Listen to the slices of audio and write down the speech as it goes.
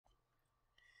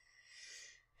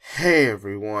Hey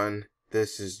everyone,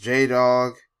 this is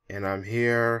Jdawg, and I'm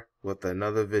here with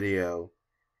another video.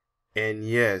 And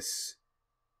yes,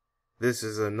 this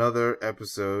is another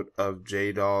episode of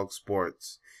Jdawg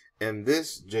Sports. In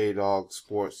this Jdawg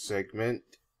Sports segment,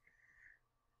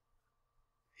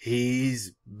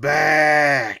 he's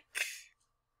back!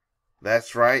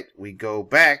 That's right, we go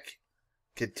back,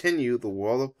 continue the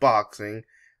world of boxing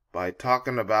by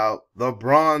talking about the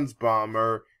Bronze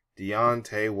Bomber,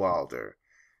 Deontay Wilder.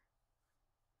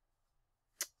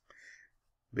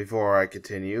 Before I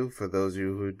continue, for those of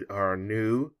you who are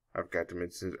new, I forgot to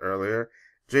mention it earlier,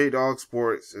 Jdawg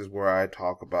Sports is where I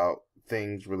talk about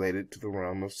things related to the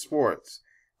realm of sports.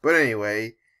 But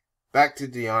anyway, back to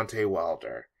Deontay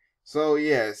Wilder. So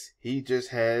yes, he just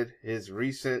had his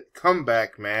recent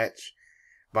comeback match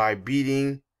by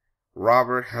beating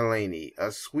Robert Helenius,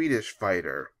 a Swedish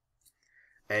fighter.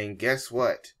 And guess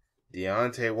what?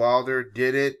 Deontay Wilder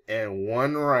did it in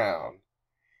one round.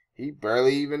 He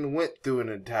barely even went through an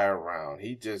entire round.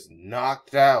 He just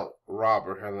knocked out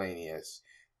Robert Helenius,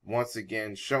 once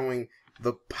again showing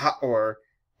the power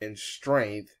and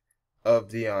strength of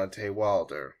Deontay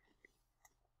Wilder.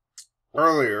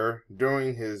 Earlier,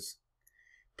 during his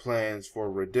plans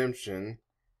for redemption,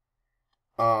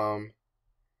 Alabama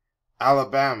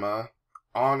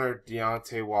honored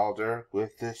Deontay Wilder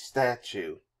with this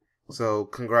statue. So,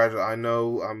 I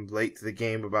know I'm late to the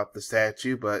game about the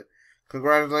statue, but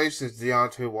congratulations,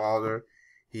 Deontay Wilder.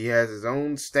 He has his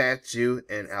own statue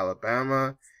in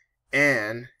Alabama,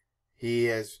 and he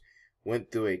has went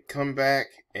through a comeback,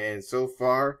 and so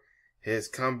far, his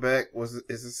comeback is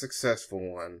a successful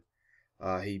one.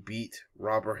 He beat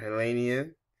Robert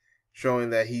Helenius, showing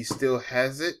that he still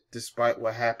has it, despite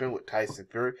what happened with Tyson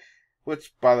Fury.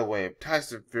 Which, by the way, if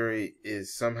Tyson Fury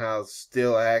is somehow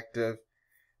still active,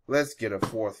 let's get a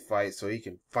fourth fight so he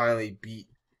can finally beat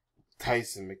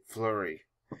Tyson McFlurry.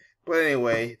 But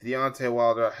anyway, Deontay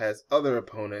Wilder has other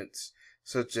opponents,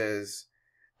 such as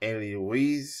Andy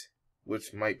Ruiz,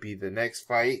 which might be the next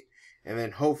fight, and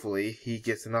then hopefully he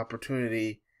gets an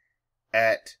opportunity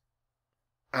at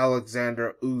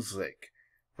Alexander Usyk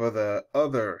for the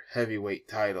other heavyweight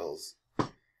titles.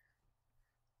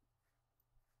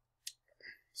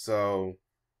 So,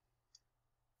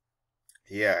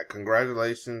 yeah,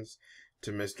 congratulations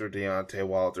to Mr. Deontay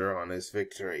Wilder on his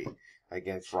victory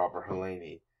against Robert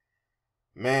Helenius.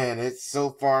 Man, so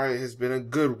far it has been a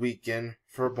good weekend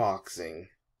for boxing.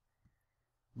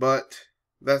 But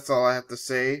that's all I have to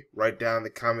say. Write down in the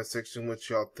comment section what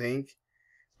y'all think.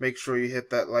 Make sure you hit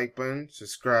that like button.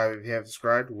 Subscribe if you haven't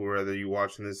subscribed, whether you're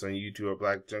watching this on YouTube or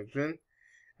Black Junction.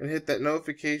 And hit that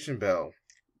notification bell.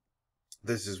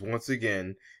 This has once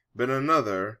again been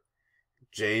another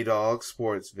Jdawg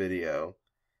Sports video.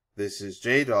 This is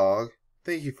Jdawg.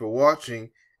 Thank you for watching,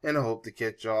 and I hope to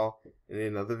catch y'all in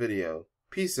another video.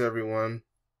 Peace, everyone.